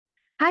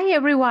Hi,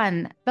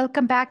 everyone.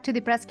 Welcome back to the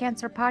Breast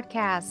Cancer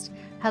Podcast.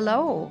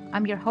 Hello,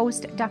 I'm your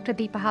host, Dr.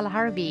 Deepa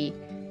Halaharvi,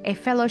 a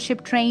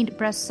fellowship trained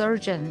breast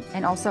surgeon,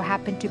 and also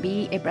happen to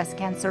be a breast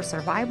cancer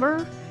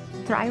survivor,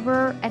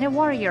 thriver, and a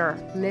warrior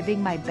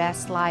living my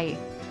best life.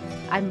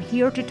 I'm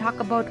here to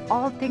talk about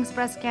all things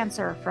breast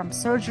cancer, from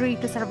surgery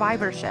to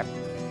survivorship,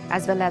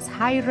 as well as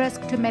high risk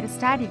to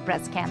metastatic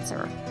breast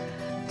cancer.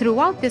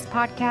 Throughout this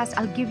podcast,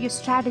 I'll give you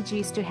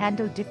strategies to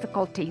handle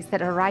difficulties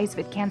that arise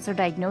with cancer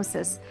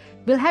diagnosis.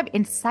 We'll have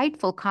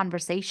insightful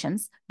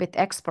conversations with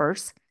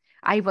experts.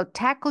 I will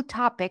tackle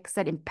topics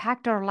that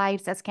impact our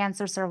lives as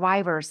cancer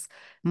survivors.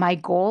 My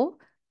goal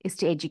is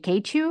to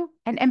educate you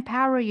and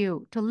empower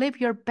you to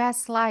live your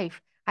best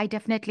life. I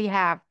definitely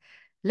have.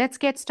 Let's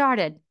get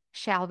started,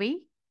 shall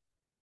we?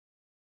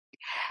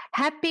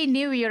 Happy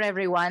New Year,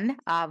 everyone.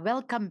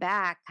 Welcome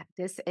back.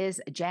 This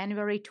is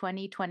January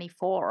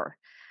 2024.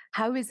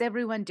 How is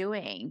everyone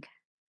doing?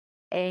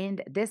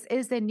 And this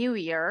is the new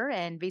year,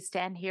 and we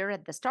stand here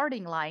at the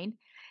starting line.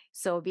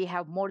 So we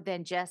have more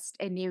than just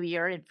a new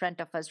year in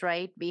front of us,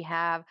 right? We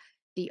have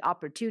the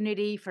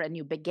opportunity for a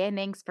new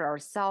beginnings for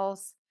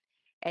ourselves,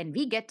 and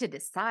we get to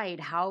decide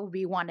how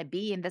we want to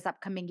be in this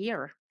upcoming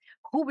year,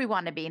 who we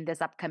want to be in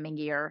this upcoming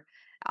year,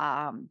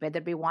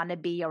 whether we want to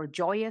be our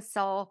joyous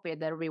self,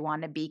 whether we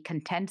want to be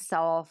content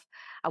self.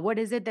 What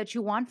is it that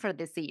you want for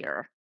this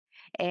year?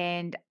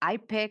 And I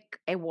pick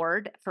a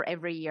word for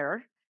every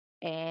year.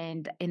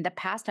 And in the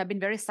past, I've been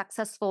very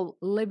successful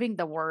living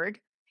the word.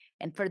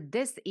 And for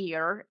this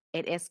year,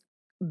 it is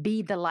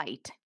be the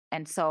light.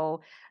 And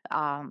so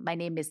my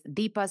name is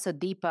Deepa. So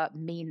Deepa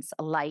means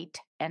light.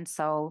 And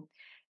so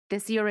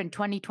this year in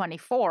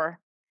 2024,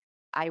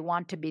 I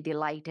want to be the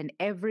light in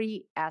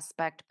every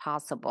aspect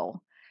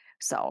possible.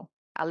 So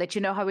I'll let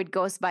you know how it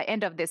goes by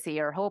end of this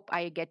year. Hope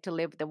I get to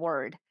live the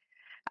word.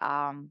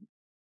 Um,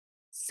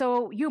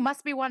 so you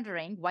must be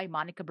wondering why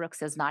Monica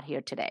Brooks is not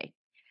here today.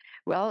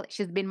 Well,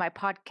 she's been my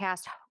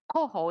podcast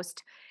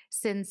co-host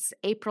since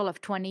April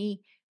of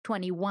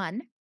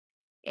 2021,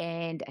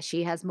 and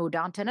she has moved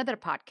on to another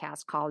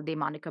podcast called the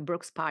Monica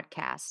Brooks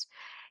Podcast.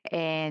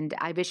 And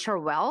I wish her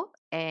well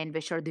and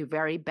wish her the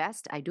very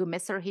best. I do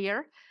miss her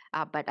here,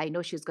 but I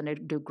know she's going to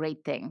do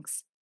great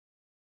things.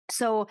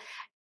 So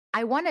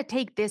I want to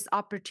take this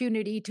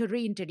opportunity to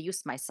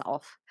reintroduce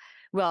myself.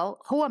 Well,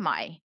 who am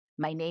I?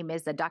 My name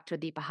is Dr.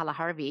 Deepa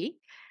Halaharvi.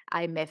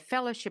 I'm a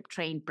fellowship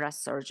trained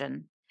breast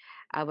surgeon.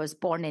 I was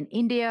born in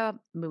India,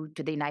 moved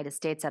to the United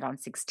States around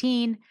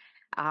 16.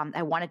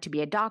 I wanted to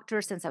be a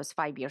doctor since I was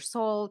 5 years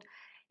old.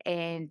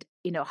 And,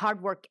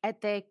 hard work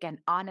ethic and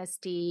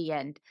honesty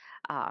and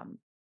um,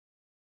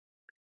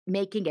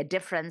 making a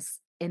difference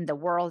in the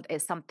world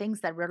is some things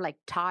that we're like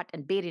taught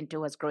and beat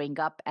into us growing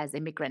up as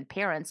immigrant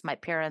parents. My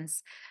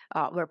parents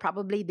were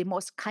probably the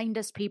most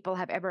kindest people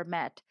I've ever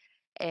met.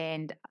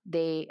 And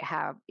they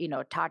have,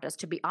 taught us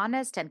to be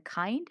honest and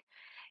kind.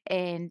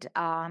 And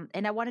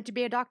I wanted to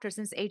be a doctor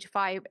since age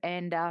 5.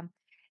 And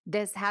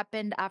this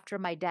happened after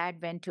my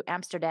dad went to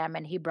Amsterdam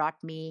and he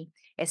brought me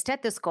a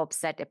stethoscope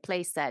set, a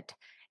play set.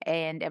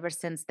 And ever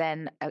since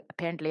then,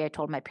 apparently, I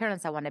told my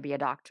parents I want to be a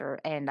doctor.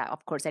 And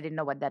of course, I didn't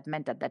know what that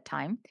meant at that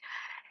time.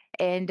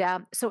 And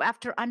so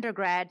after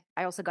undergrad,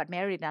 I also got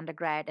married in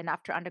undergrad. And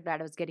after undergrad,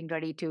 I was getting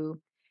ready to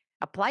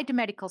apply to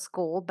medical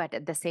school. But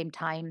at the same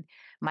time,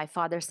 my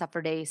father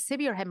suffered a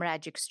severe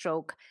hemorrhagic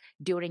stroke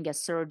during a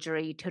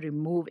surgery to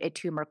remove a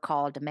tumor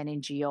called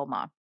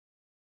meningioma.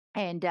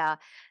 And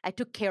I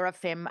took care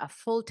of him a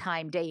full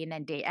time, day in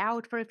and day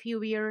out for a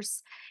few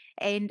years.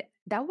 And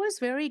that was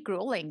very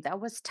grueling. That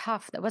was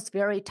tough. That was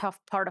very tough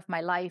part of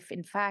my life.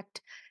 In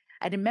fact,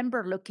 I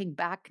remember looking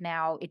back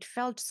now, it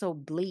felt so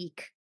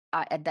bleak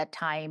at that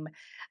time.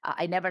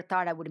 I never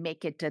thought I would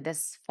make it to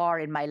this far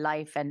in my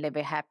life and live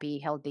a happy,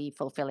 healthy,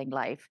 fulfilling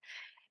life.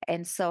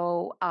 And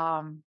so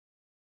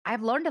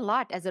I've learned a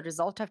lot as a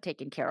result of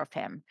taking care of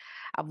him.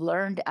 I've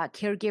learned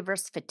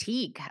caregivers'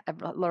 fatigue.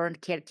 I've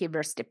learned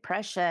caregivers'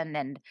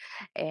 depression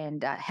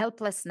and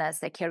helplessness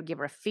that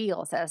caregiver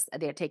feels as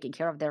they're taking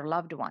care of their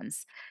loved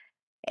ones.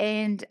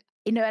 And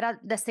at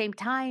the same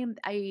time,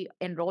 I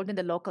enrolled in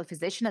the local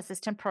physician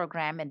assistant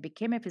program and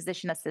became a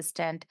physician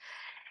assistant.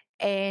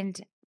 And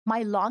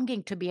my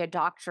longing to be a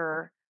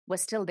doctor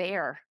was still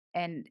there.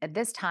 And at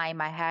this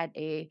time, I had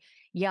a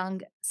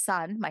young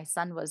son. My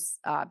son was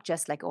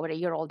just like over a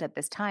year old at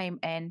this time.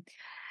 And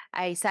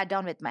I sat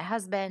down with my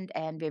husband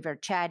and we were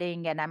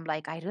chatting. And I'm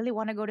like, I really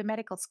want to go to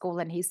medical school.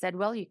 And he said,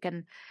 well, you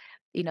can,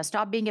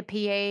 stop being a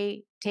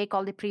PA, take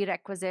all the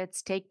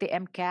prerequisites, take the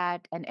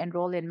MCAT and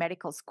enroll in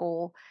medical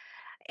school.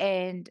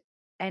 And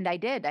I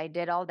did. I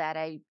did all that.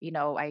 I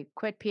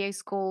quit PA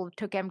school,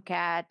 took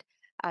MCAT,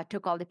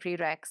 took all the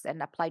prereqs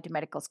and applied to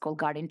medical school,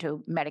 got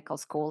into medical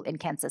school in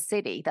Kansas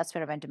City. That's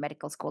where I went to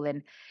medical school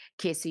in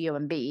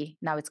KCUMB.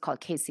 Now it's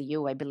called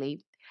KCU, I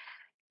believe.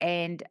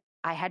 And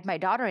I had my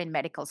daughter in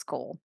medical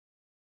school.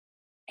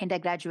 And I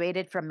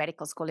graduated from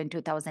medical school in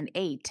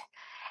 2008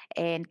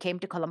 and came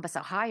to Columbus,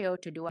 Ohio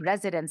to do a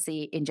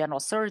residency in general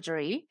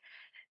surgery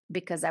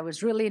because I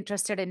was really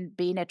interested in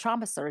being a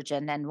trauma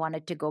surgeon and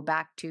wanted to go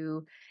back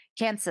to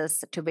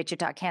Kansas to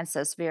Wichita,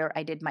 Kansas, where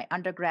I did my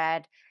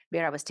undergrad,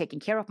 where I was taking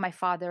care of my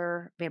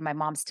father, where my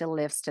mom still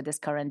lives to this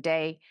current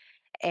day.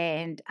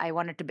 And I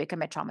wanted to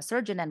become a trauma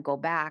surgeon and go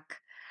back.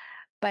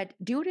 But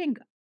during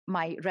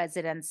my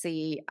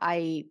residency,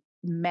 I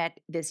met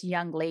this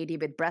young lady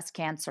with breast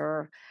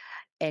cancer,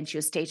 and she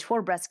was stage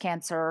 4 breast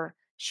cancer.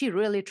 She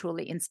really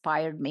truly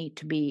inspired me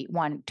to be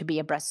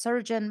a breast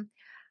surgeon.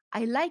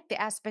 I like the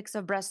aspects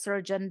of breast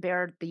surgeon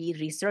where the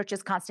research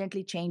is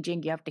constantly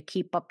changing. You have to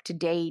keep up to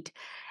date,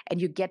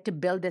 and you get to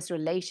build this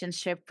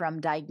relationship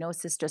from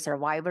diagnosis to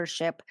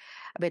survivorship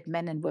with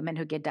men and women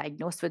who get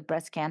diagnosed with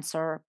breast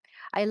cancer.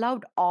 I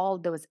loved all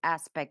those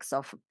aspects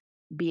of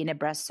being a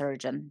breast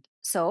surgeon.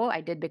 So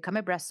I did become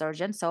a breast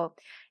surgeon. So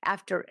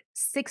after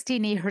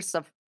 16 years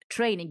of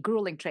training,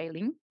 grueling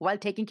training, while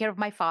taking care of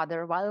my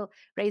father, while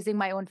raising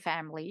my own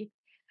family,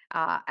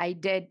 I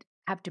did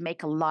have to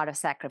make a lot of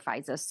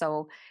sacrifices.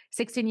 So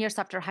 16 years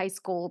after high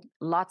school,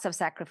 lots of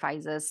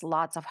sacrifices,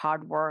 lots of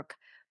hard work,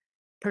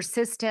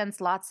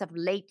 persistence, lots of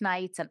late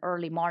nights and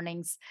early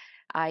mornings.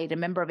 I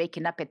remember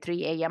waking up at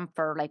 3 a.m.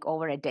 for like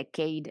over a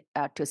decade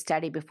to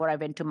study before I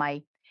went to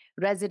my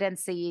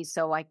residency.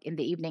 So in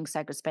the evenings,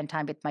 I could spend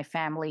time with my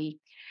family.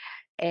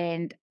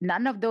 And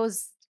none of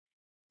those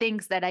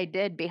things that I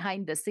did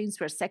behind the scenes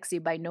were sexy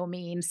by no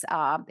means.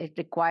 It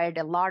required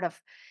a lot of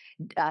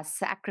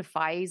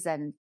sacrifice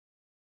and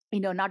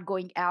not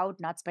going out,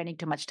 not spending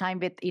too much time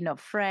with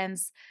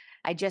friends.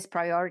 I just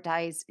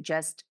prioritized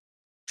just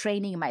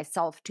training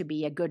myself to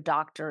be a good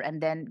doctor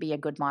and then be a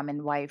good mom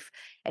and wife.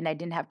 And I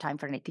didn't have time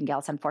for anything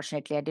else.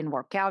 Unfortunately, I didn't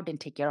work out,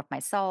 didn't take care of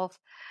myself.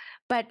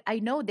 But I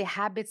know the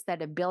habits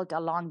that I built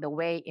along the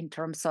way in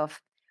terms of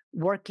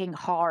working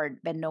hard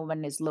when no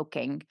one is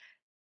looking,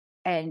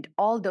 and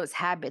all those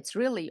habits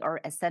really are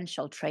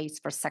essential traits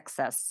for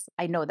success.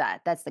 I know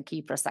that that's the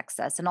key for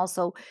success. And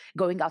also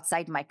going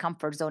outside my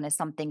comfort zone is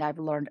something I've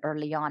learned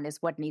early on, is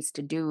what needs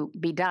to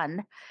be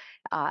done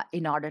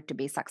in order to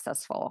be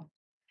successful.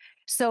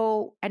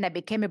 So, and I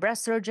became a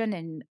breast surgeon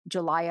in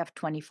July of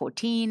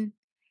 2014.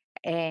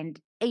 And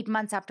 8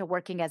 months after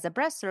working as a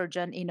breast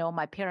surgeon,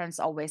 my parents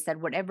always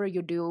said, whatever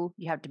you do,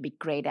 you have to be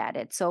great at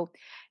it. So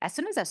as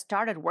soon as I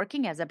started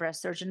working as a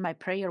breast surgeon, my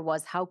prayer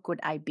was, how could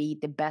I be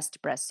the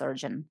best breast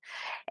surgeon?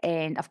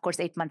 And of course,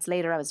 8 months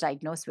later, I was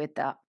diagnosed with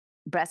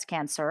breast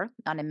cancer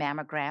on a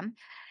mammogram.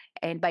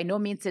 And by no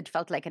means it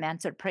felt like an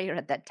answered prayer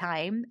at that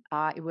time.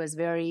 It was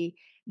very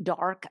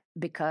dark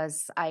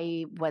because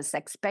I was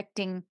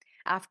expecting,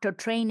 after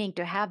training,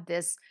 to have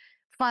this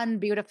fun,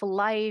 beautiful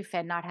life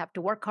and not have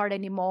to work hard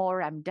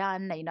anymore. I'm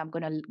done. I'm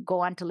going to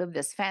go on to live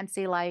this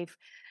fancy life.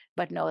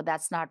 But no,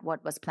 that's not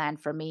what was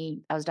planned for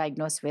me. I was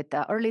diagnosed with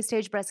early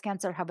stage breast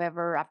cancer.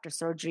 However, after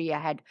surgery, I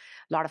had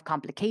a lot of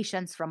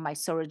complications from my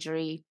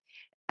surgery,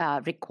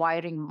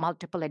 requiring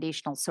multiple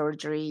additional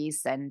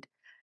surgeries. And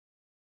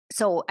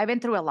so I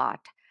went through a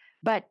lot.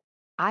 But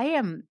I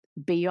am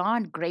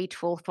beyond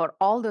grateful for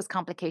all those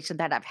complications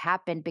that have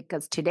happened,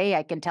 because today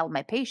I can tell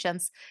my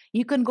patients,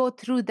 you can go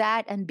through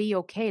that and be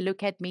okay.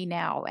 Look at me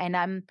now.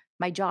 And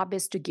my job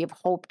is to give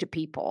hope to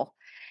people.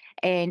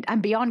 And I'm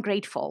beyond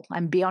grateful.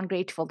 I'm beyond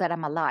grateful that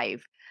I'm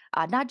alive.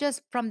 Not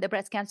just from the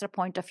breast cancer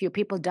point of view,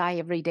 people die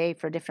every day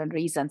for different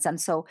reasons. And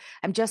so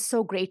I'm just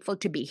so grateful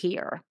to be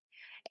here.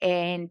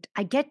 And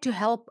I get to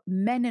help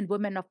men and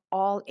women of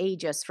all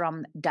ages,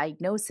 from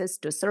diagnosis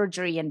to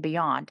surgery and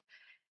beyond.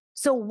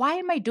 So, why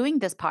am I doing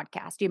this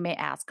podcast? You may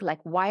ask, like,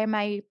 why am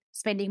I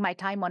spending my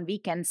time on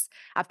weekends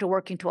after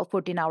working 12,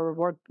 14-hour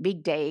work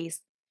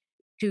weekdays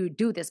to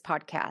do this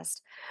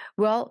podcast?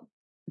 Well,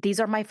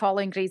 these are my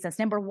following reasons.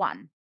 Number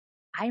one,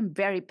 I'm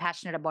very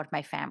passionate about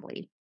my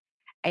family.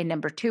 And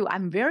number two,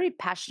 I'm very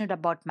passionate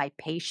about my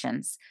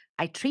patients.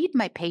 I treat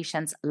my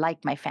patients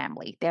like my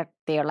family.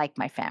 They're like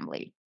my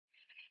family.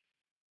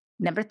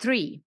 Number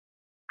three,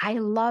 I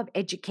love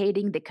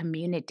educating the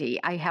community.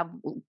 I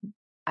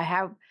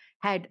have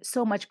had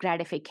so much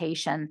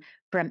gratification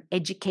from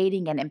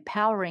educating and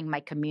empowering my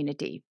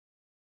community.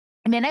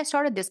 And when I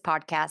started this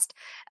podcast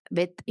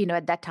with,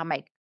 at that time,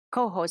 my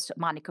co-host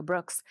Monica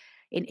Brooks,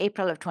 in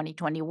April of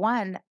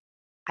 2021,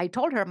 I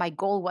told her my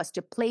goal was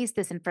to place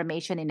this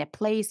information in a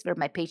place where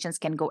my patients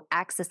can go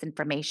access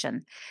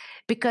information.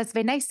 Because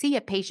when I see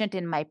a patient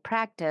in my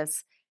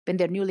practice, when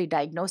they're newly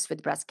diagnosed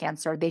with breast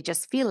cancer, they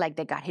just feel like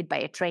they got hit by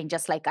a train,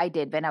 just like I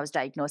did when I was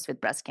diagnosed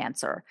with breast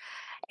cancer.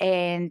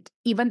 And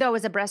even though I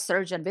was a breast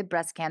surgeon with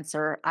breast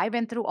cancer, I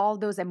went through all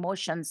those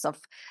emotions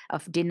of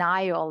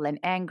denial and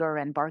anger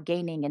and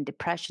bargaining and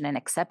depression and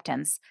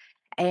acceptance.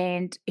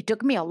 And it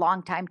took me a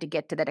long time to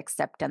get to that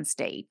acceptance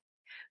state.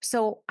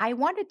 So I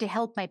wanted to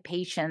help my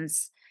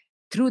patients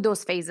through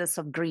those phases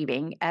of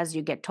grieving as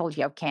you get told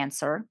you have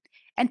cancer.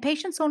 And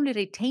patients only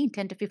retain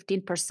 10 to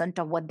 15%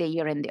 of what they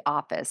hear in the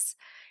office.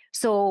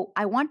 So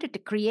I wanted to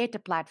create a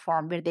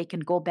platform where they can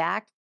go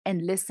back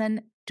and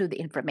listen to the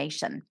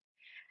information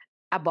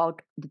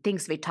about the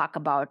things we talk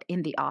about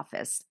in the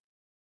office.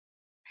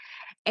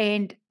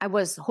 And I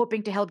was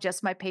hoping to help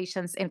just my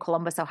patients in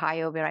Columbus,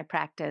 Ohio, where I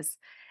practice.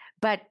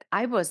 But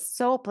I was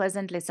so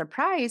pleasantly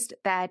surprised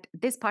that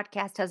this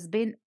podcast has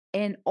been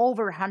in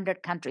over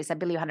 100 countries, I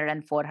believe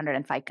 104,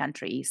 105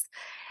 countries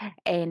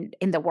and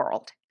in the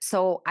world.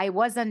 So I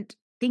wasn't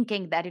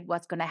thinking that it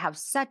was going to have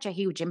such a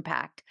huge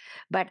impact,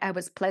 but I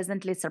was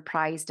pleasantly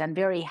surprised and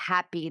very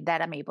happy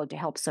that I'm able to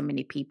help so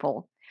many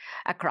people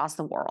across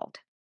the world.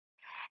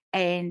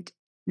 And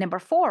number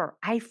four,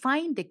 I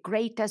find the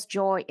greatest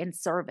joy in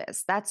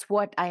service. That's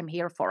what I'm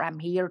here for. I'm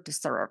here to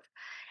serve.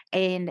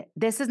 And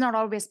this is not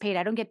always paid.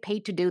 I don't get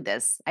paid to do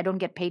this. I don't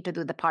get paid to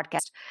do the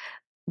podcast,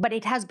 but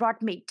it has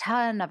brought me a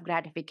ton of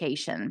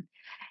gratification.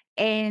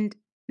 And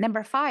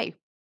number five,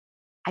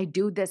 I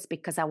do this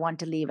because I want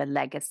to leave a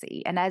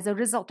legacy. And as a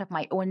result of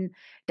my own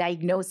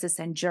diagnosis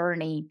and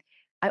journey,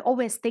 I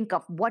always think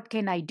of what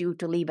can I do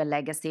to leave a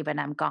legacy when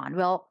I'm gone?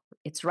 Well,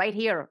 it's right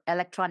here,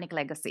 electronic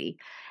legacy.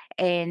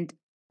 And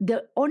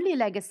the only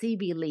legacy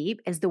we leave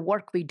is the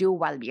work we do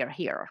while we are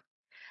here.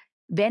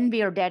 When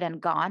we are dead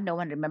and gone, no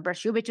one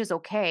remembers you, which is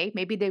okay.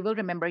 Maybe they will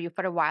remember you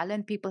for a while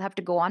and people have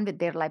to go on with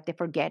their life, they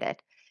forget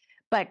it.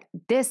 But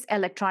this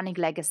electronic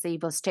legacy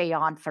will stay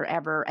on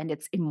forever and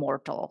it's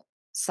immortal.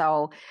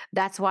 So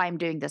that's why I'm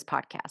doing this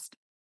podcast.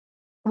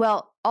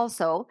 Well,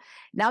 also,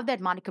 now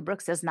that Monica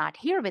Brooks is not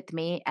here with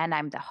me and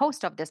I'm the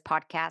host of this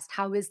podcast,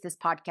 how is this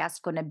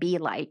podcast going to be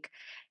like?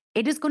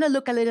 It is going to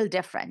look a little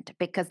different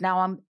because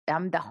now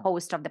I'm the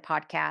host of the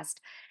podcast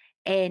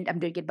and I'm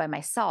doing it by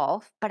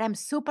myself, but I'm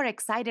super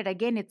excited.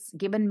 Again, it's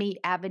given me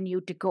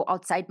avenue to go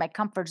outside my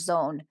comfort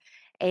zone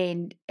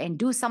and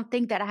do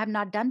something that I have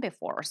not done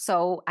before.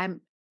 So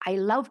I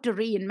love to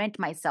reinvent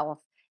myself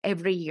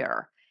every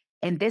year.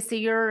 And this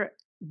year,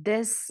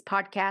 this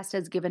podcast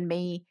has given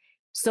me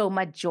so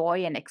much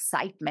joy and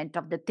excitement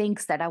of the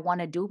things that I want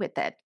to do with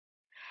it.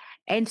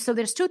 And so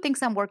there's two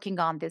things I'm working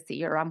on this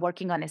year. I'm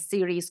working on a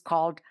series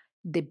called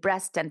the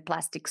Breast and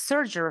Plastic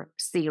Surgery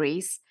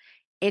series.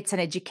 It's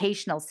an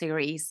educational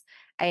series,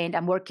 and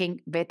I'm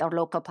working with our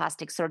local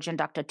plastic surgeon,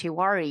 Dr.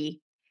 Tiwari,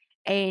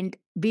 and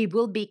we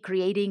will be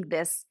creating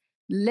this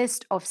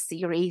list of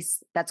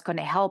series that's going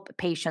to help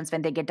patients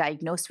when they get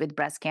diagnosed with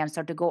breast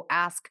cancer to go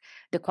ask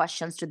the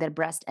questions to their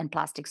breast and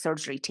plastic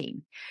surgery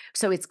team.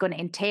 So it's going to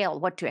entail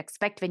what to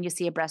expect when you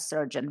see a breast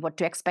surgeon, what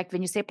to expect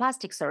when you see a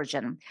plastic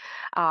surgeon,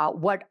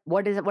 what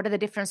are the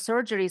different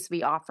surgeries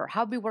we offer,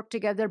 how we work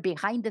together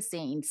behind the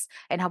scenes,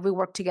 and how we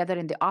work together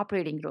in the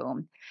operating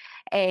room,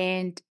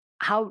 and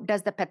how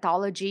does the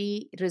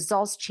pathology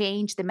results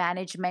change the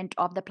management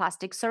of the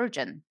plastic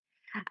surgeon.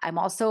 I'm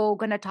also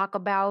going to talk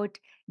about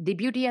the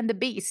beauty and the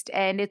beast.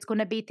 And it's going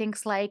to be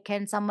things like,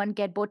 can someone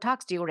get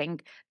Botox during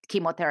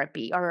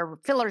chemotherapy or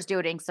fillers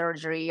during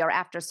surgery or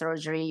after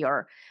surgery?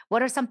 Or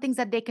what are some things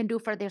that they can do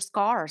for their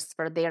scars,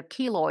 for their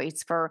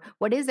keloids, for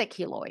what is a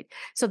keloid?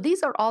 So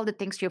these are all the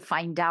things you'll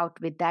find out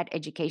with that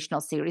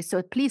educational series.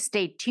 So please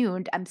stay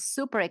tuned. I'm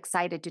super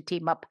excited to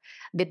team up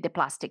with the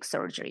plastic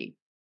surgery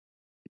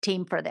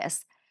team for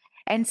this.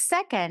 And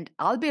second,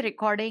 I'll be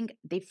recording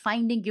the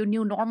Finding Your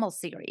New Normal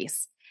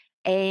series.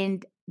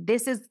 And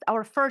this is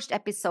our first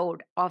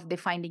episode of the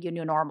Finding Your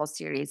New Normal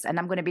series. And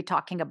I'm going to be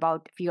talking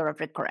about fear of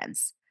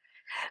recurrence.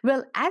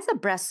 Well, as a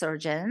breast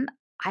surgeon,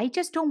 I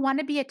just don't want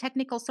to be a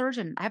technical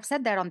surgeon. I've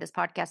said that on this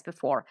podcast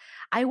before.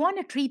 I want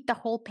to treat the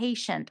whole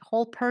patient,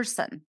 whole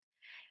person.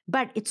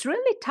 But it's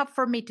really tough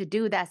for me to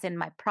do that in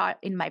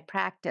my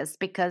practice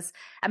because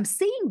I'm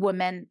seeing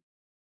women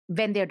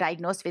when they're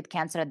diagnosed with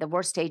cancer at the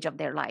worst stage of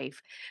their life.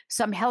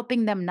 So I'm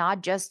helping them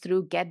not just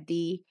through get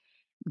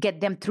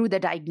them through the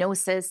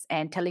diagnosis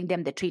and telling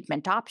them the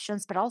treatment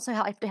options, but also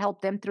have to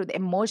help them through the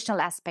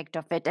emotional aspect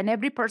of it. And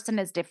every person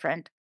is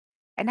different.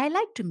 And I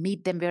like to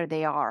meet them where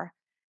they are.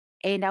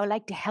 And I would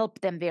like to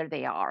help them where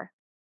they are.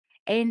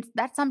 And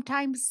that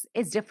sometimes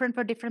is different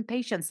for different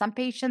patients. Some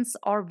patients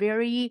are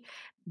very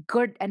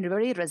good and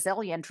very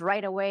resilient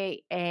right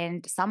away,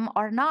 and some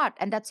are not.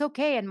 And that's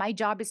okay. And my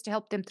job is to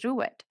help them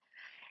through it.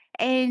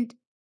 And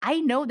I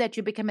know that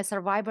you become a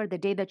survivor the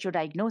day that you're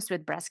diagnosed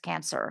with breast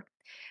cancer.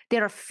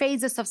 There are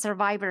phases of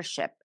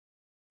survivorship: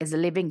 is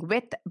living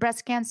with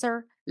breast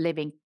cancer,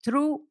 living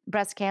through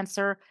breast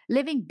cancer,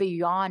 living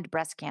beyond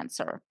breast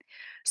cancer.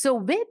 So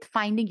with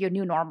Finding Your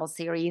New Normal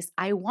series,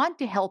 I want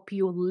to help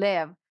you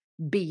live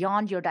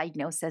beyond your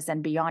diagnosis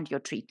and beyond your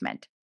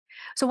treatment.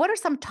 So what are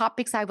some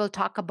topics I will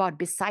talk about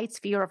besides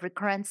fear of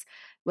recurrence?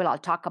 Well, I'll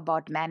talk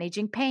about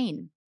managing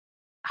pain.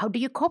 How do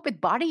you cope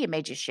with body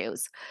image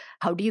issues?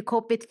 How do you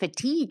cope with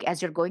fatigue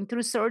as you're going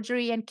through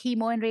surgery and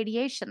chemo and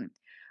radiation?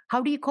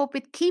 How do you cope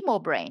with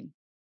chemo brain?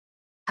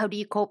 How do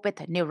you cope with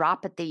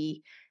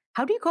neuropathy?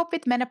 How do you cope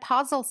with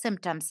menopausal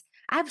symptoms?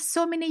 I have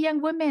so many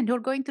young women who are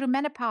going through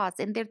menopause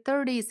in their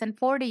 30s and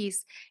 40s,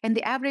 and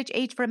the average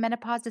age for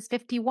menopause is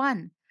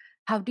 51.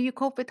 How do you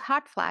cope with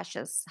hot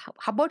flashes?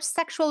 How about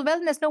sexual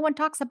wellness? No one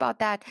talks about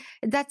that.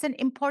 That's an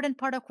important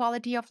part of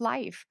quality of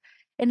life.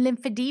 And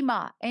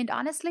lymphedema. And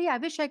honestly, I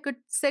wish I could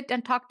sit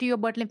and talk to you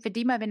about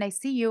lymphedema when I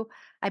see you.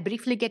 I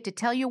briefly get to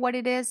tell you what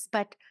it is,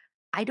 but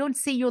I don't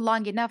see you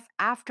long enough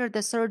after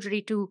the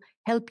surgery to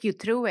help you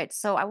through it.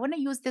 So I want to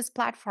use this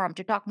platform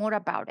to talk more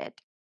about it.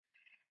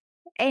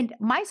 And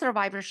my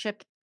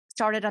survivorship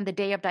started on the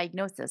day of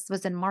diagnosis,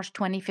 was in March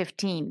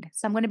 2015.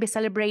 So I'm going to be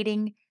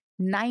celebrating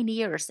 9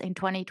 years in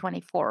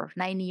 2024,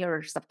 9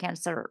 years of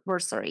cancer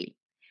anniversary.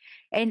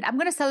 And I'm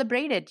going to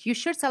celebrate it. You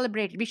should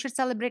celebrate it. We should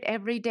celebrate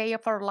every day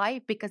of our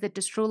life because it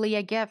is truly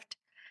a gift.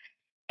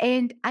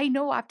 And I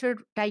know after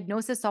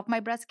diagnosis of my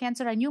breast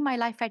cancer, I knew my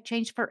life had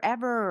changed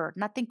forever.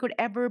 Nothing could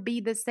ever be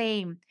the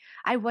same.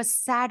 I was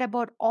sad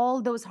about all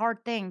those hard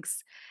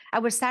things. I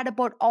was sad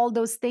about all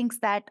those things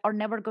that are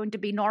never going to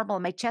be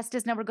normal. My chest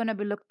is never going to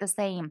be look the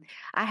same.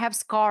 I have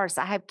scars.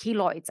 I have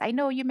keloids. I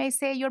know you may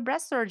say you're a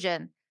breast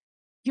surgeon.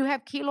 You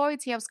have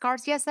keloids, you have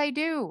scars. Yes, I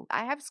do.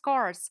 I have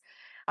scars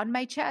on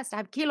my chest. I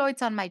have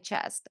keloids on my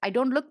chest. I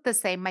don't look the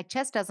same. My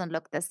chest doesn't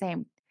look the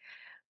same.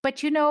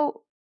 But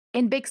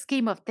in big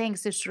scheme of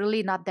things, it's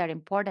really not that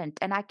important.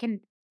 And I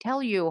can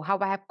tell you how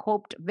I have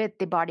coped with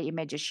the body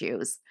image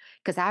issues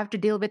because I have to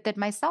deal with it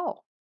myself.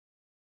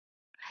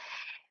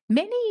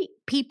 Many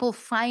people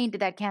find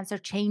that cancer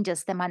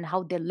changes them on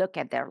how they look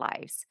at their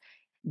lives.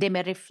 They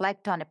may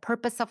reflect on a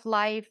purpose of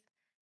life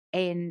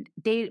and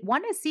they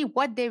want to see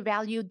what they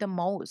value the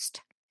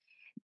most.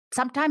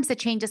 Sometimes the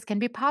changes can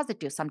be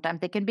positive, sometimes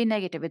they can be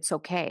negative. It's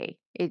okay.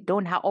 It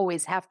don't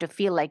always have to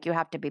feel like you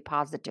have to be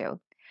positive.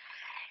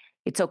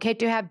 It's okay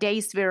to have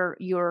days where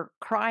you're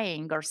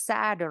crying or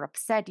sad or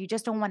upset. You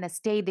just don't want to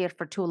stay there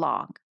for too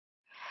long.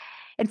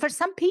 And for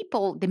some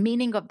people, the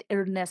meaning of the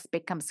illness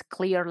becomes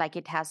clear, like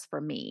it has for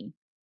me.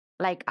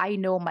 Like I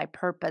know my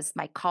purpose,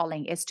 my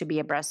calling is to be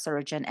a breast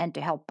surgeon and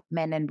to help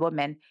men and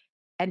women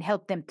and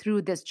help them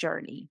through this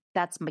journey.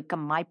 That's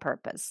become my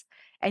purpose.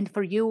 And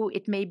for you,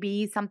 it may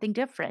be something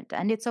different,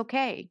 and it's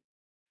okay.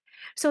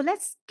 So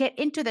let's get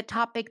into the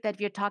topic that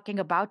we're talking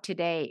about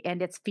today,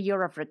 and it's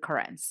fear of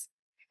recurrence.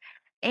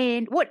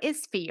 And what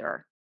is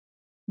fear?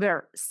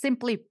 Where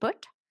simply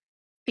put,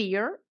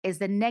 fear is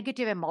the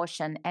negative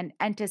emotion and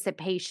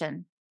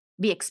anticipation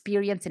we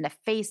experience in the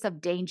face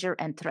of danger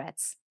and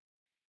threats.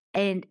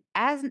 And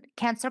as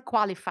cancer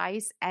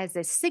qualifies as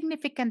a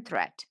significant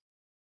threat,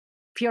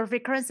 fear of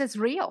recurrence is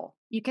real.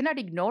 You cannot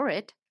ignore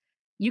it.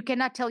 You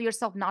cannot tell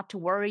yourself not to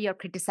worry or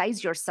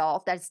criticize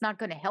yourself. That's not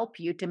going to help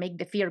you to make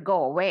the fear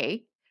go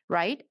away,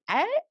 right?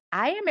 I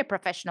am a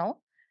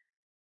professional.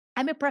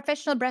 I'm a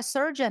professional breast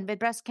surgeon with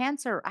breast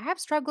cancer. I have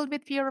struggled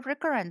with fear of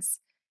recurrence.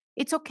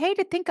 It's okay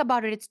to think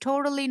about it. It's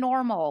totally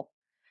normal.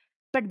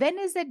 But when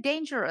is it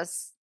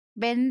dangerous?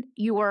 When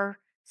you are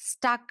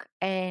stuck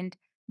and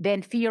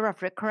then fear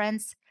of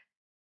recurrence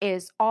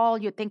is all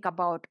you think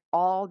about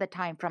all the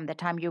time from the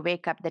time you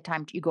wake up, the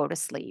time you go to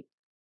sleep.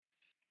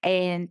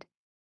 And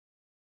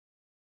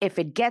if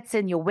it gets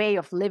in your way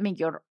of living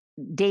your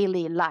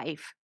daily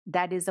life,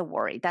 that is a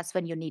worry. That's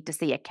when you need to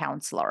see a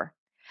counselor.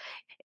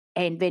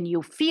 And when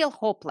you feel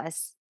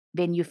hopeless,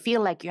 when you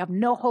feel like you have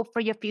no hope for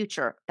your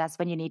future, that's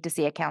when you need to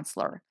see a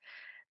counselor.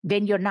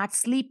 When you're not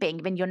sleeping,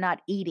 when you're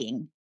not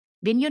eating,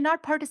 when you're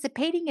not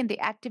participating in the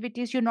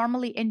activities you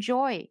normally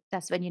enjoy,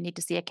 that's when you need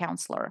to see a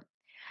counselor.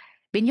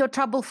 When you're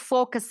trouble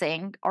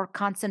focusing or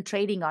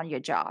concentrating on your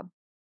job,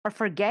 or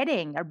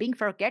forgetting or being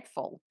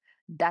forgetful,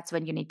 that's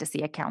when you need to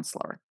see a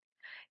counselor.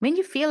 When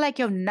you feel like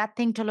you have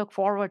nothing to look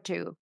forward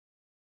to,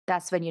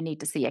 that's when you need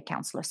to see a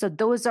counselor. So,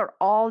 those are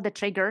all the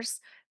triggers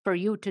for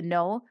you to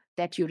know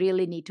that you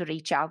really need to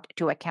reach out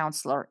to a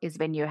counselor, is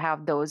when you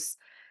have those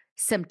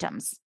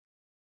symptoms.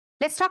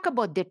 Let's talk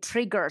about the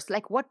triggers,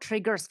 like what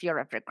triggers fear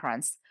of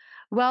recurrence.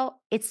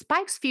 Well, it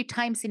spikes a few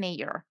times in a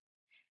year.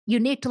 You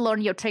need to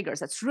learn your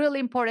triggers. It's really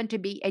important to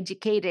be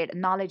educated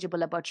and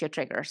knowledgeable about your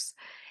triggers.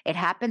 It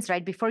happens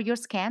right before your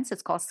scans.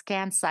 It's called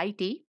scan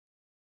sighting.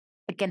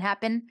 It can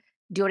happen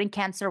during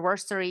cancer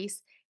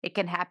anniversaries. It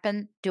can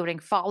happen during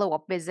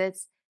follow-up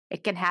visits.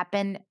 It can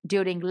happen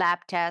during lab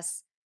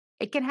tests.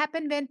 It can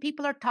happen when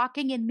people are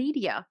talking in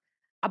media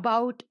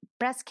about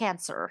breast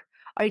cancer,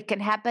 or it can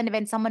happen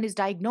when someone is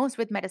diagnosed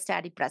with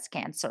metastatic breast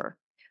cancer.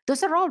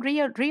 Those are all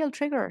real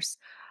triggers.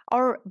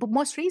 Or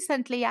most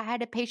recently, I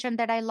had a patient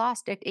that I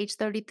lost at age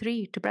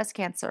 33 to breast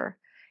cancer.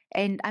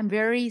 And I'm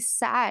very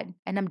sad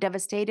and I'm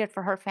devastated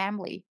for her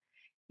family.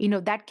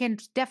 That can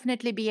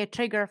definitely be a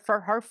trigger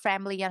for her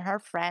family and her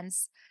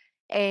friends.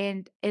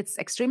 And it's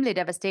extremely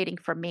devastating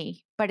for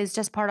me, but it's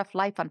just part of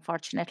life,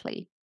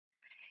 unfortunately.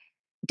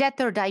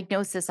 Death or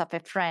diagnosis of a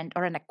friend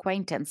or an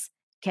acquaintance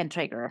can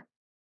trigger.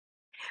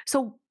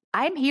 So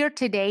I'm here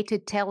today to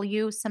tell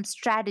you some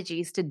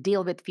strategies to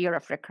deal with fear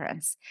of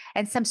recurrence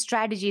and some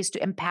strategies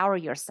to empower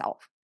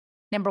yourself.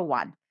 Number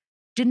one,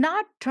 do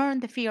not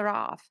turn the fear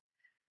off.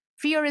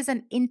 Fear is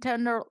an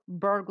internal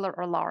burglar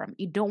alarm.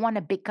 You don't want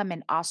to become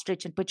an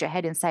ostrich and put your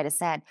head inside the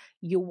sand.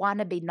 You want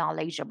to be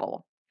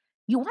knowledgeable.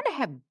 You want to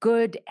have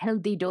good,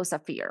 healthy dose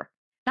of fear.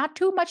 Not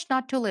too much,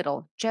 not too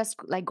little, just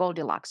like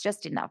Goldilocks,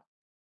 just enough.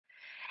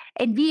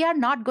 And we are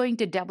not going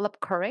to develop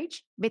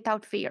courage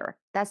without fear.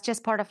 That's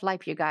just part of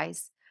life, you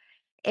guys.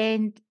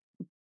 And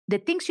the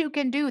things you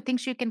can do,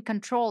 things you can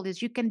control,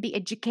 is you can be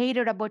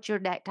educated about your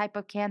type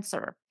of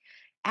cancer.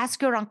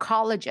 Ask your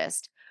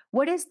oncologist,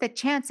 what is the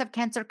chance of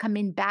cancer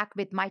coming back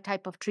with my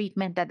type of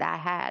treatment that I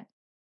had?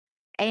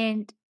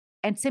 And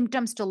and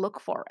symptoms to look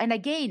for. And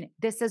again,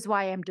 this is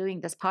why I'm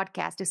doing this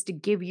podcast, is to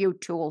give you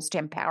tools to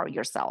empower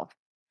yourself.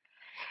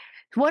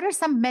 What are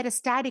some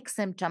metastatic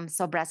symptoms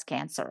of breast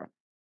cancer?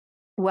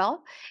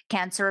 Well,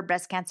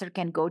 breast cancer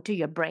can go to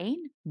your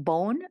brain,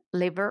 bone,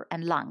 liver,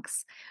 and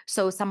lungs.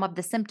 So some of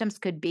the symptoms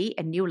could be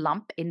a new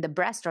lump in the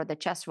breast or the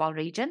chest wall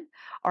region,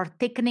 or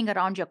thickening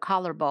around your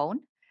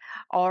collarbone,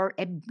 or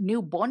a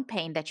new bone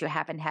pain that you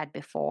haven't had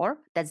before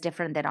that's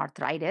different than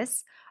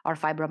arthritis or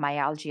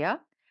fibromyalgia,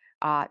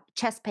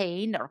 chest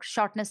pain or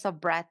shortness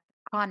of breath,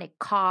 chronic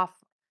cough,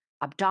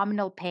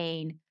 abdominal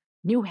pain,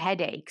 new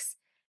headaches,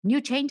 new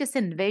changes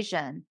in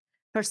vision,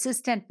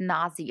 persistent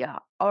nausea,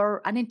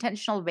 or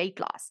unintentional weight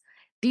loss.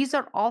 These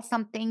are all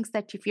some things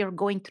that if you're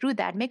going through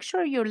that, make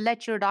sure you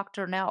let your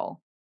doctor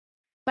know.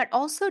 But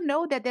also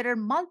know that there are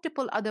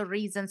multiple other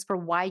reasons for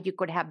why you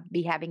could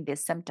be having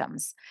these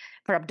symptoms.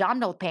 For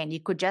abdominal pain,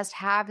 you could just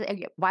have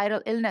a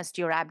viral illness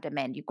to your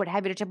abdomen. You could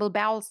have irritable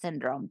bowel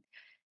syndrome.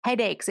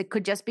 Headaches, it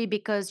could just be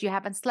because you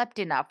haven't slept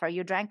enough, or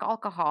you drank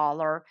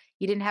alcohol, or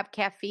you didn't have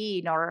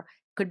caffeine, or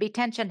could be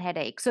tension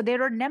headache. So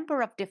there are a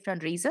number of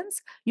different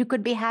reasons you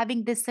could be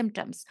having these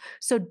symptoms.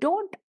 So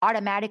don't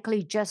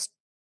automatically just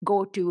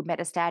go to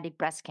metastatic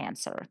breast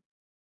cancer.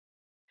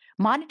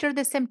 Monitor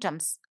the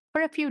symptoms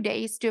for a few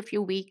days to a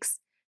few weeks.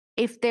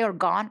 If they are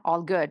gone,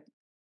 all good.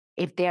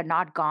 If they are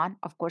not gone,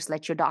 of course,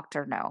 let your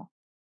doctor know.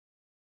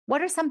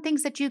 What are some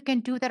things that you can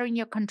do that are in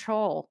your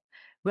control?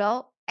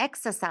 Well,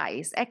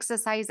 exercise. It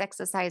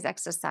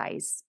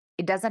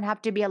doesn't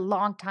have to be a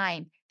long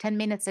time, 10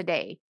 minutes a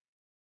day,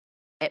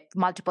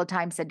 multiple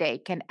times a day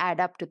can add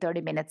up to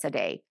 30 minutes a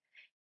day.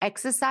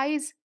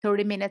 Exercise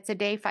 30 minutes a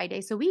day, 5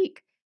 days a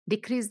week.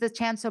 Decrease the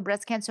chance of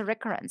breast cancer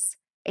recurrence.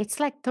 It's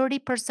like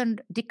 30%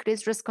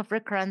 decreased risk of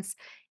recurrence.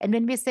 And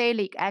when we say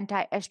like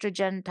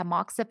anti-estrogen,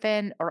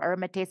 tamoxifen, or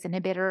aromatase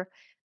inhibitor,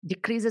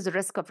 decreases the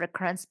risk of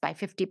recurrence by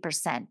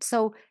 50%.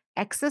 So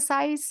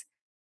exercise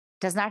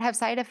does not have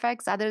side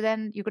effects other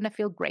than you're going to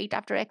feel great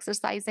after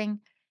exercising.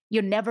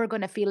 You're never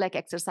going to feel like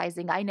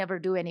exercising. I never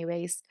do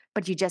anyways,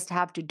 but you just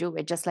have to do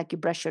it, just like you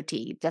brush your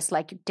teeth, just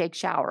like you take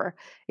shower.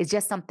 It's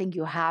just something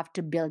you have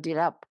to build it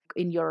up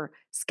in your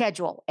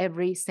schedule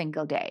every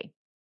single day.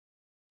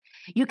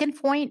 You can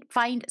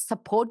find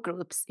support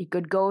groups. You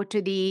could go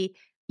to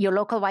your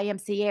local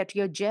YMCA or to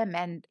your gym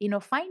and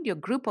find your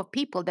group of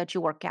people that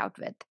you work out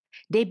with.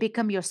 They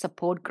become your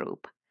support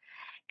group.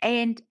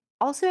 And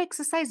also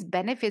exercise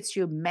benefits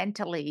you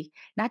mentally,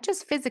 not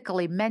just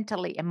physically,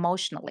 mentally,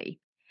 emotionally.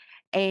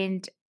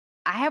 And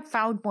I have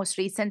found most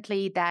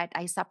recently that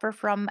I suffer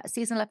from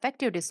seasonal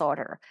affective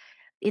disorder.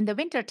 In the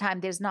wintertime,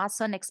 there's not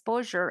sun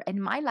exposure.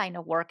 In my line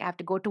of work, I have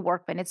to go to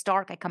work when it's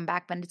dark. I come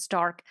back when it's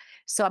dark.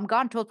 So I'm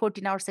gone 12,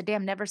 14 hours a day.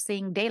 I'm never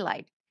seeing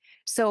daylight.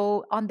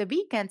 So on the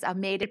weekends, I've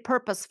made it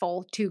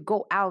purposeful to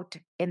go out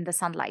in the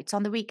sunlight. So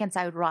on the weekends,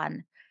 I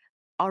run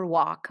or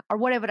walk or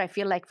whatever I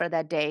feel like for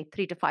that day,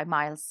 3 to 5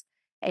 miles.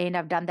 And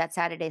I've done that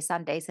Saturday,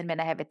 Sundays. And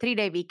when I have a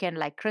 3-day weekend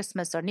like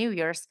Christmas or New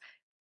Year's,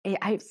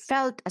 I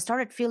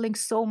started feeling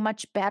so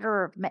much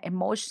better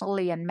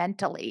emotionally and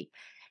mentally.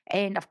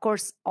 And of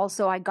course,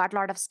 also I got a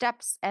lot of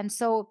steps. And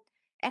so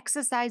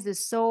exercise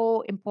is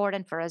so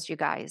important for us, you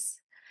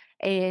guys.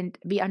 And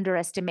we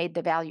underestimate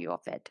the value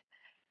of it.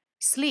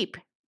 Sleep.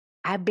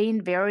 I've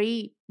been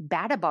very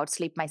bad about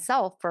sleep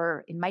myself.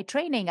 In my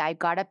training, I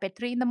got up at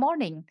 3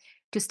 a.m.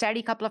 to study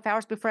a couple of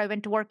hours before I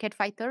went to work at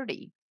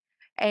 5:30.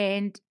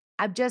 And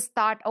I've just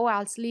thought, oh,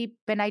 I'll sleep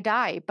when I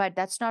die. But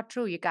that's not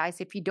true, you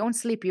guys. If you don't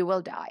sleep, you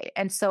will die.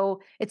 And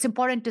so it's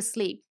important to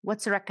sleep.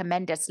 What's the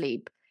recommended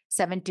sleep?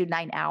 7 to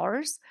 9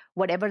 hours,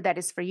 whatever that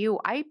is for you.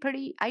 I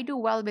do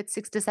well with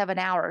 6 to 7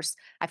 hours.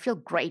 I feel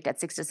great at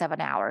 6 to 7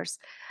 hours.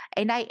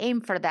 And I aim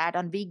for that.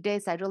 On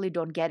weekdays, I really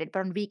don't get it.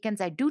 But on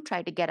weekends, I do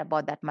try to get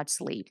about that much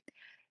sleep.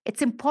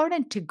 It's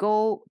important to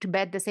go to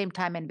bed the same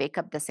time and wake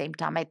up the same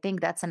time. I think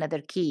that's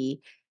another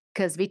key,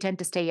 because we tend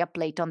to stay up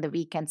late on the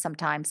weekend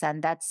sometimes,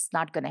 and that's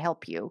not going to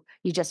help you.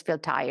 You just feel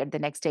tired the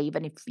next day,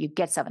 even if you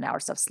get 7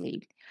 hours of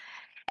sleep.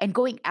 And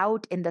going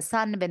out in the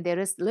sun when there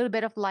is a little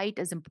bit of light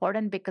is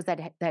important, because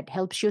that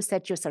helps you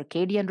set your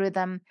circadian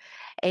rhythm,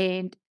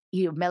 and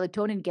your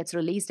melatonin gets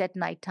released at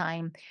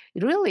nighttime.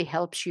 It really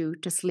helps you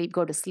to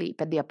go to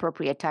sleep at the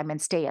appropriate time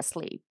and stay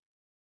asleep.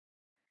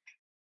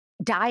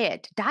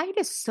 Diet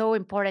is so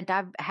important.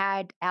 I've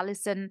had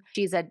Allison,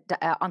 she's an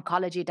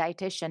oncology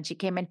dietitian. She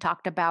came and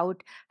talked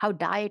about how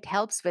diet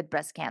helps with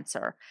breast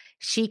cancer.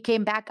 She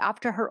came back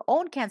after her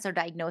own cancer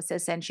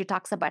diagnosis, and she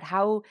talks about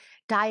how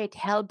diet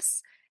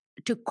helps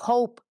to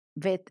cope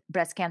with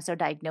breast cancer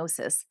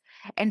diagnosis.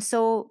 And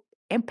so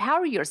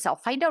empower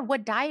yourself, find out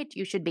what diet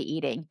you should be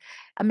eating.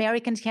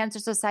 American Cancer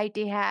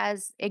Society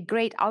has a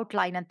great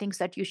outline on things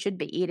that you should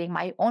be eating.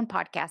 My own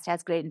podcast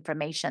has great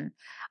information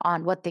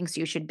on what things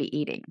you should be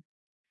eating.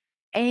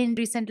 And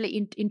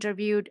recently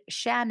interviewed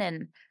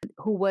Shannon,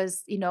 who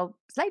was,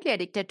 slightly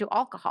addicted to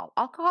alcohol.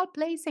 Alcohol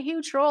plays a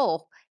huge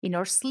role in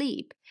our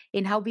sleep,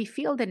 in how we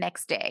feel the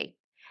next day.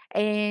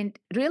 and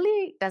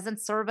really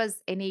doesn't serve us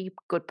any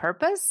good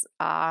purpose.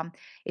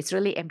 It's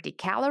really empty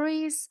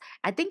calories.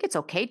 I think it's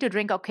okay to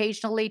drink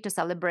occasionally to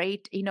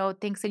celebrate,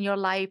 things in your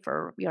life,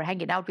 or you're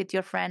hanging out with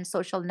your friends,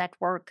 social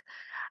network.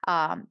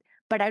 Um,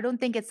 but I don't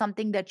think it's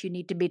something that you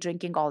need to be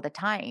drinking all the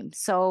time.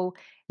 So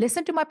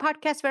listen to my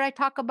podcast where I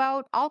talk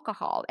about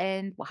alcohol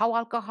and how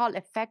alcohol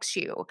affects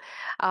you,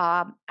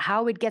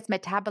 how it gets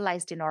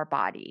metabolized in our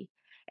body.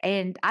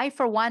 And I,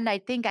 for one, I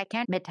think I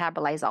can't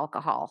metabolize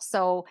alcohol.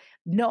 So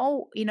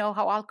know,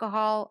 how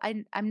alcohol,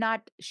 I'm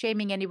not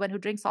shaming anyone who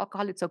drinks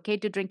alcohol. It's okay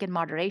to drink in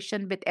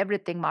moderation. With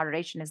everything,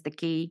 moderation is the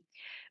key.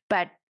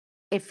 But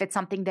if it's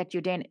something that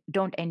you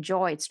don't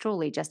enjoy, it's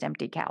truly just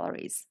empty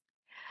calories.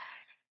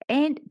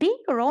 And being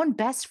your own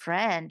best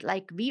friend,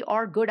 like we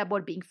are good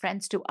about being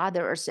friends to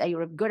others.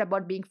 You're good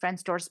about being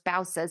friends to our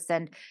spouses,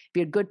 and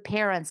we're good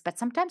parents, but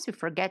sometimes we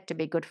forget to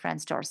be good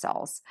friends to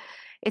ourselves.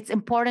 It's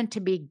important to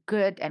be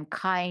good and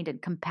kind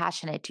and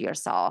compassionate to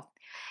yourself.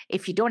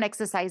 If you don't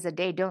exercise a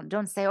day,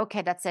 don't say,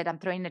 okay, that's it. I'm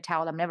throwing the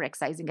towel. I'm never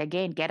exercising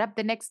again. Get up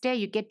the next day.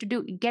 You get to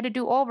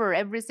do over.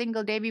 Every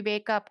single day we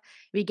wake up,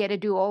 we get to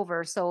do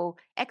over. So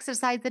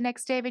exercise the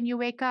next day when you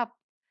wake up.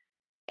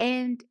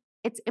 And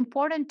it's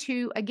important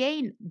to,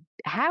 again,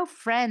 have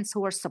friends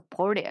who are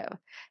supportive,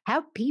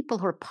 have people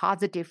who are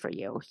positive for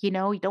you. You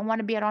don't want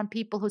to be around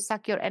people who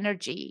suck your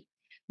energy.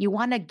 You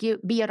want to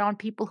be around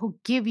people who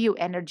give you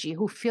energy,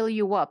 who fill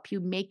you up, who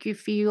make you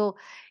feel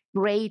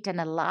great and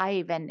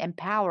alive and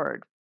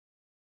empowered.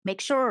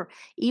 Make sure,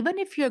 even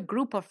if your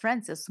group of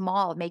friends is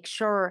small, make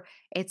sure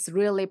it's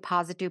really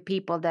positive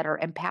people that are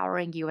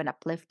empowering you and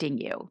uplifting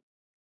you.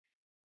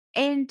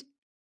 And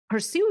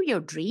pursue your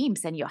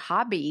dreams and your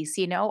hobbies.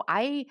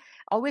 I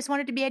always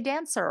wanted to be a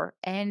dancer.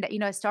 And,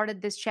 I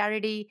started this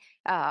charity,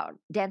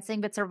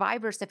 Dancing with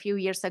Survivors, a few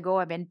years ago.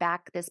 I went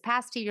back this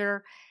past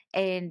year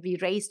and we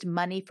raised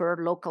money for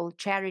a local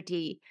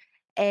charity.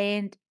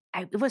 And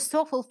it was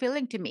so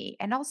fulfilling to me.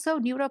 And also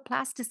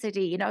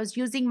neuroplasticity. I was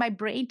using my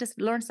brain to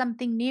learn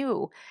something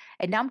new.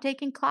 And now I'm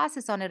taking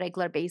classes on a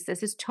regular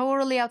basis. It's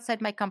totally outside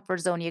my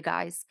comfort zone, you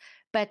guys,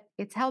 but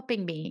it's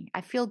helping me.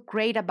 I feel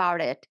great about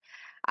it.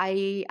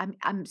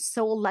 I'm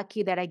so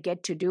lucky that I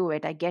get to do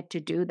it. I get to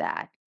do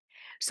that.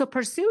 So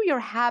pursue your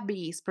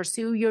hobbies,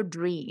 pursue your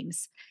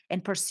dreams,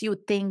 and pursue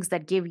things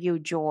that give you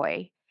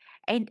joy.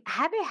 And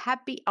have a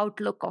happy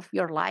outlook of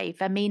your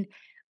life. I mean,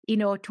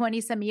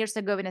 20 some years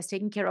ago when I was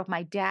taking care of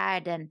my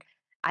dad, and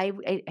I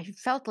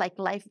felt like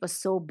life was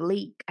so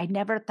bleak. I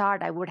never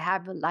thought I would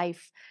have a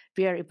life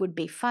where it would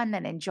be fun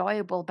and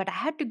enjoyable, but I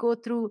had to go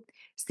through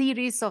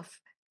series of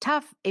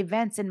tough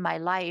events in my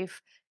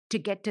life to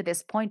get to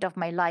this point of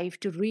my life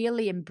to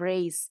really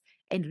embrace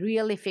and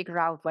really figure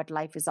out what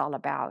life is all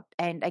about.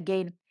 And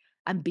again,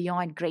 I'm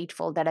beyond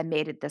grateful that I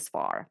made it this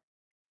far.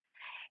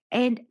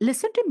 And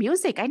listen to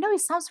music. I know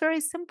it sounds very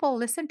simple.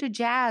 Listen to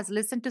jazz,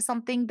 listen to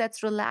something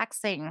that's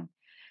relaxing.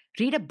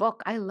 Read a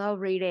book. I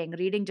love reading.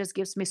 Reading just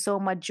gives me so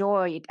much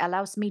joy. It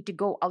allows me to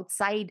go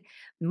outside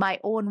my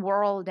own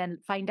world and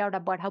find out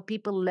about how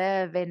people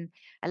live. And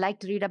I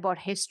like to read about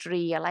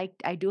history. I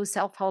do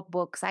self-help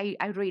books. I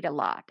read a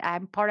lot.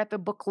 I'm part of a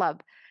book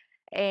club.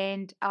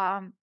 And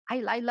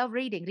I love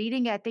reading.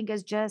 Reading, I think,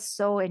 is just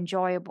so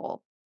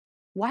enjoyable.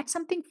 Watch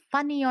something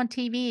funny on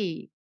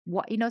TV.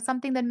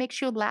 Something that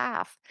makes you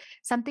laugh,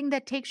 something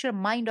that takes your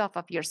mind off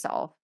of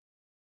yourself.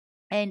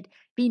 And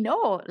we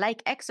know,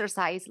 like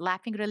exercise,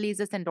 laughing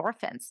releases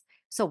endorphins.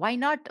 So why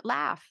not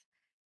laugh?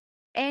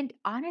 And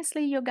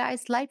honestly, you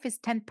guys, life is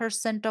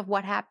 10% of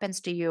what happens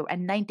to you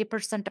and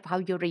 90% of how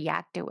you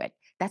react to it.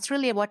 That's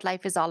really what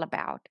life is all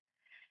about.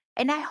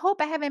 And I hope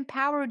I have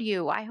empowered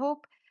you. I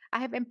hope I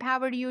have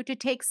empowered you to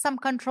take some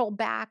control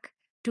back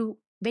to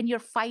when you're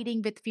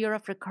fighting with fear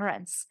of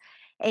recurrence.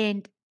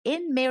 And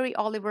in Mary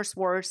Oliver's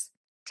words,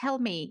 tell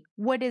me,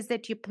 what is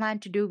it you plan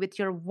to do with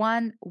your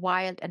one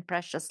wild and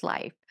precious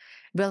life?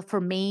 Well,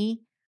 for me,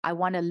 I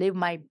want to live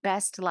my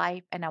best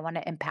life and I want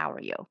to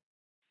empower you.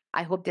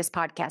 I hope this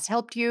podcast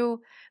helped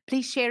you.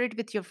 Please share it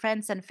with your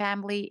friends and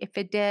family if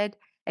it did.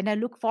 And I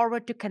look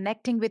forward to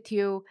connecting with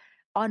you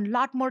on a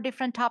lot more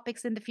different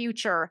topics in the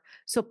future.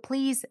 So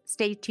please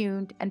stay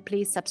tuned and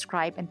please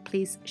subscribe and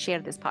please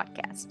share this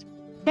podcast.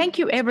 Thank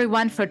you,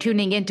 everyone, for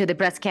tuning into the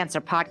Breast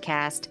Cancer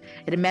Podcast.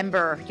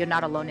 Remember, you're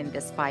not alone in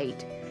this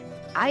fight.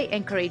 I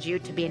encourage you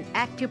to be an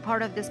active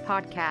part of this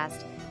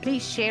podcast.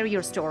 Please share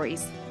your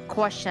stories,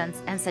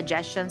 questions, and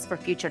suggestions for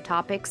future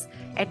topics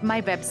at my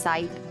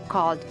website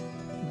called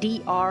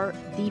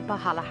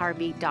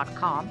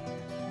drdeepahalaharvi.com.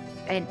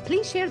 And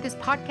please share this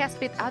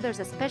podcast with others,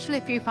 especially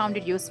if you found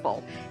it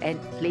useful.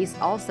 And please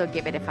also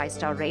give it a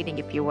 5-star rating,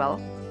 if you will.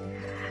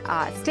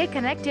 Stay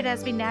connected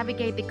as we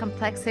navigate the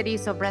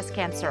complexities of breast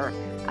cancer.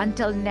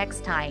 Until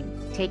next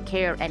time, take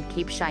care and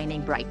keep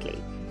shining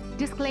brightly.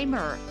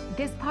 Disclaimer,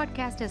 this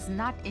podcast is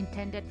not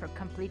intended for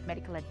complete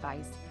medical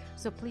advice,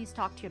 so please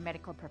talk to your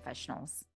medical professionals.